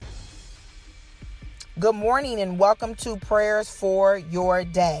Good morning and welcome to Prayers for Your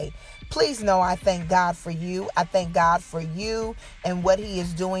Day. Please know I thank God for you. I thank God for you and what He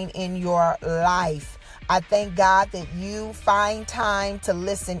is doing in your life. I thank God that you find time to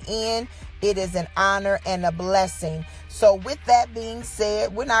listen in. It is an honor and a blessing. So with that being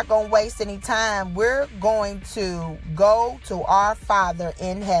said, we're not going to waste any time. We're going to go to our Father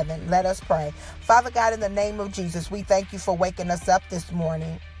in heaven. Let us pray. Father God, in the name of Jesus, we thank you for waking us up this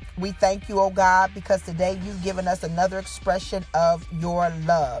morning. We thank you, oh God, because today you've given us another expression of your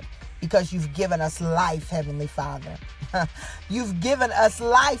love, because you've given us life, Heavenly Father. You've given us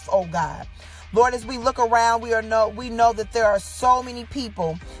life, oh God. Lord, as we look around, we know that there are so many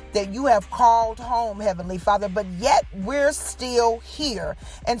people that you have called home, Heavenly Father, but yet we're still here.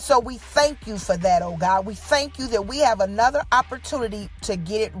 And so we thank you for that, oh God. We thank you that we have another opportunity to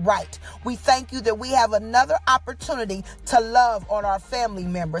get it right. We thank you that we have another opportunity to love on our family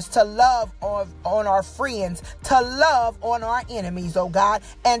members, to love on our friends, to love on our enemies, oh God,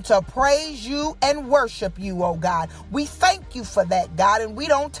 and to praise you and worship you, oh God. We thank you for that, God, and we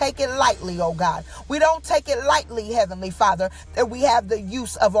don't take it lightly, oh God. We don't take it lightly, Heavenly Father, that we have the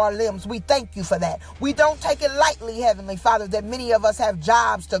use of our limbs. We thank you for that. We don't take it lightly, Heavenly Father, that many of us have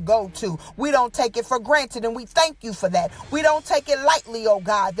jobs to go to. We don't take it for granted, and we thank you for that. We don't take it lightly, oh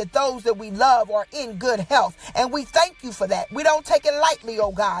God, that those that we love are in good health, and we thank you for that. We don't take it lightly,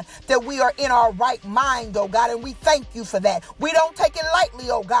 oh God, that we are in our right mind, oh God, and we thank you for that. We don't take it lightly,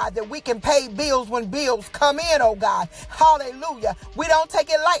 oh God, that we can pay bills when bills come in, oh God. Hallelujah. We don't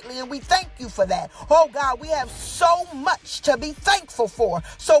take it lightly, and we thank you for that. Oh God, we have so much to be thankful for.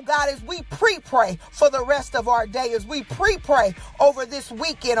 So God, as we pre-pray for the rest of our day, as we pre-pray over this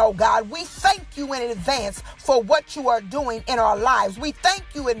weekend, oh God, we thank you in advance for what you are doing in our lives. We thank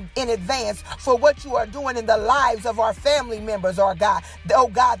you in advance for what you are doing in the lives of our family members, oh God. Oh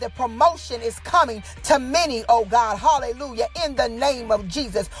God, the promotion is coming to many, oh God. Hallelujah. In the name of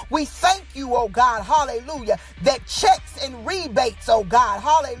Jesus, we thank you, oh God. Hallelujah. That checks and rebates, oh God.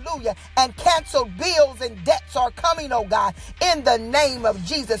 Hallelujah. And canceled bills and debts are coming, oh God, in the name of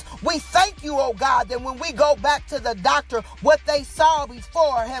Jesus. We thank you, oh God, that when we go back to the doctor, what they saw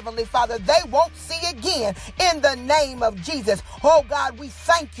before, Heavenly Father, they won't see again, in the name of Jesus. Oh God, we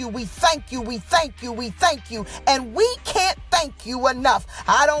thank you, we thank you, we thank you, we thank you, and we can't thank you enough.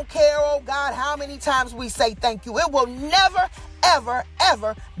 I don't care, oh God, how many times we say thank you. It will never, ever,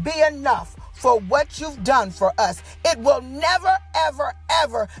 ever be enough for what you've done for us. It will never, ever,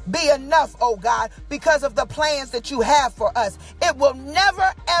 ever be enough, oh God, because of the plans that you have for us. It will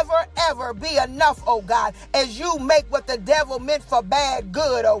never, ever, ever be enough, oh God, as you make what the devil meant for bad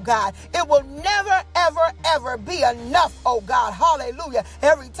good, oh God. It will never, ever, ever be enough, oh God. Hallelujah.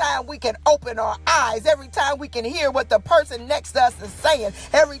 Every time we can open our eyes, every time we can hear what the person next to us is saying,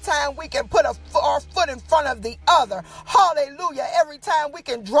 every time we can put our foot in front of the other. Hallelujah. Every time we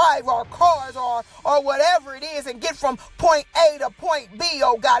can drive our cars or whatever it is and get from point A to point B,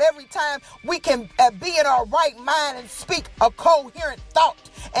 oh God. Every time we can be in our right mind and speak a coherent thought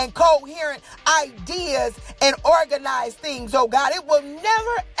and coherent ideas and organize things, oh God. It will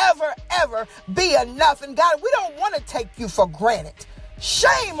never, ever, ever be enough. And God, we don't want to take you for granted.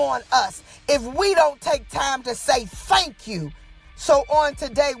 Shame on us if we don't take time to say thank you. So on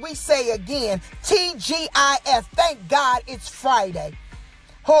today, we say again, TGIF, thank God it's Friday.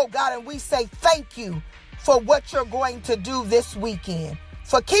 Oh God, and we say thank you for what you're going to do this weekend,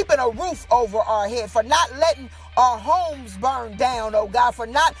 for keeping a roof over our head, for not letting our homes burn down, oh God, for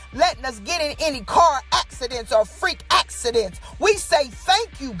not letting us get in any car accidents or freak accidents. We say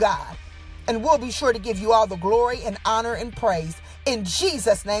thank you, God, and we'll be sure to give you all the glory and honor and praise. In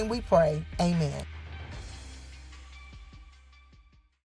Jesus' name we pray. Amen.